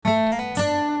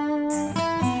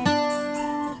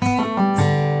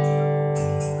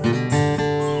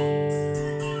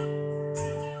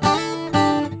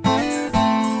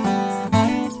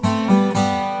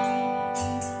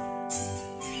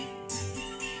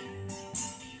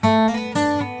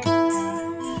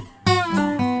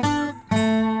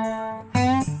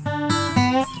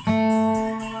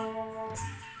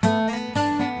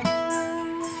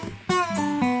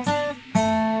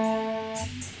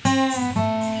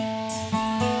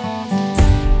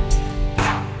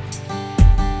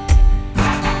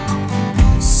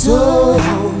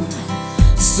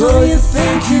So you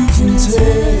think you can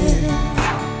tell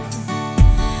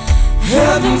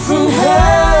heaven from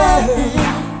hell,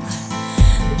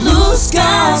 blue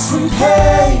skies from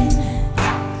pain?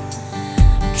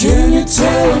 Can you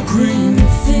tell a green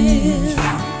field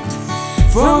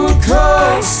from a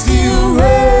cold steel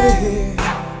rail?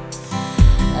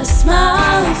 A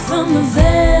smile from a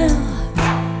veil.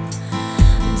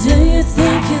 Do you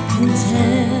think you can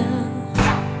tell?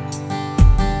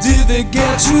 Did they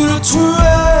get you to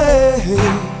trade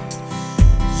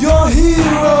your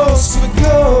heroes for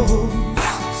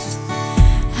ghosts?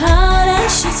 Hot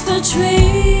ashes for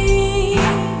trees,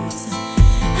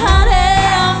 hot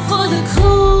air for the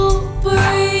cool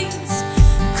breeze,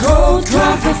 cold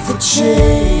comfort for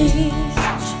change.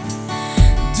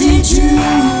 Did you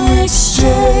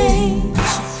exchange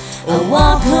a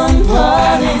walk-on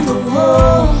part in the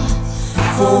war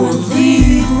for a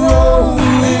lead role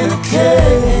in a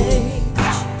cage?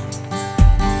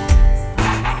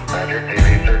 Your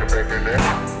TV circuit breaker there.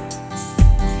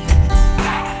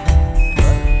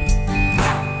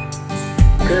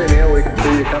 Okay, Neil, we can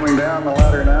see you coming down the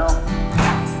ladder now.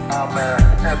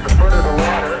 At the foot of the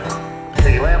ladder,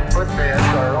 the lamp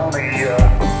footpads are only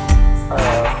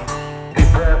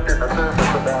depressed in the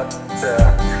surface about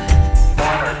 1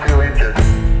 or 2 inches,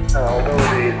 although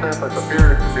the surface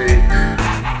appears to be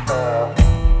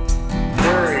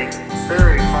very,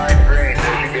 very fine grained as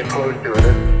you get close to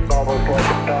it. It's almost like a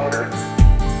powder.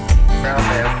 Now,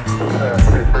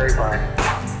 it's very fine.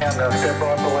 And step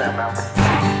off the lamp now.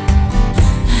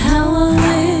 How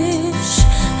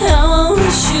I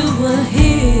wish you were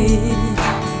here.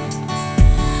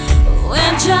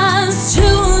 We're just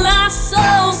two lost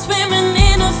souls swimming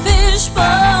in a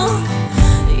fishbowl,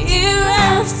 year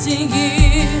after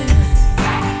year,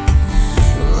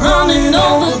 running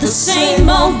over the same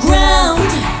old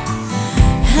ground.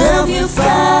 Have you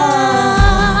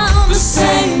found the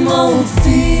same old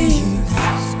fears?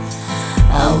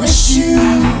 I wish you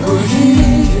were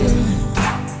here.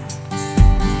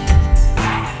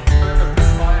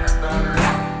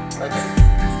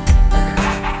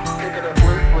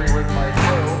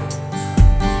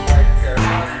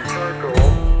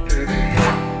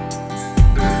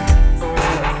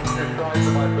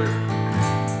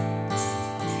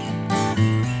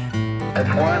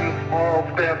 That's one small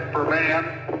step for man,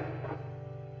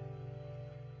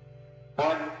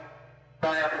 one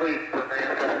giant leap for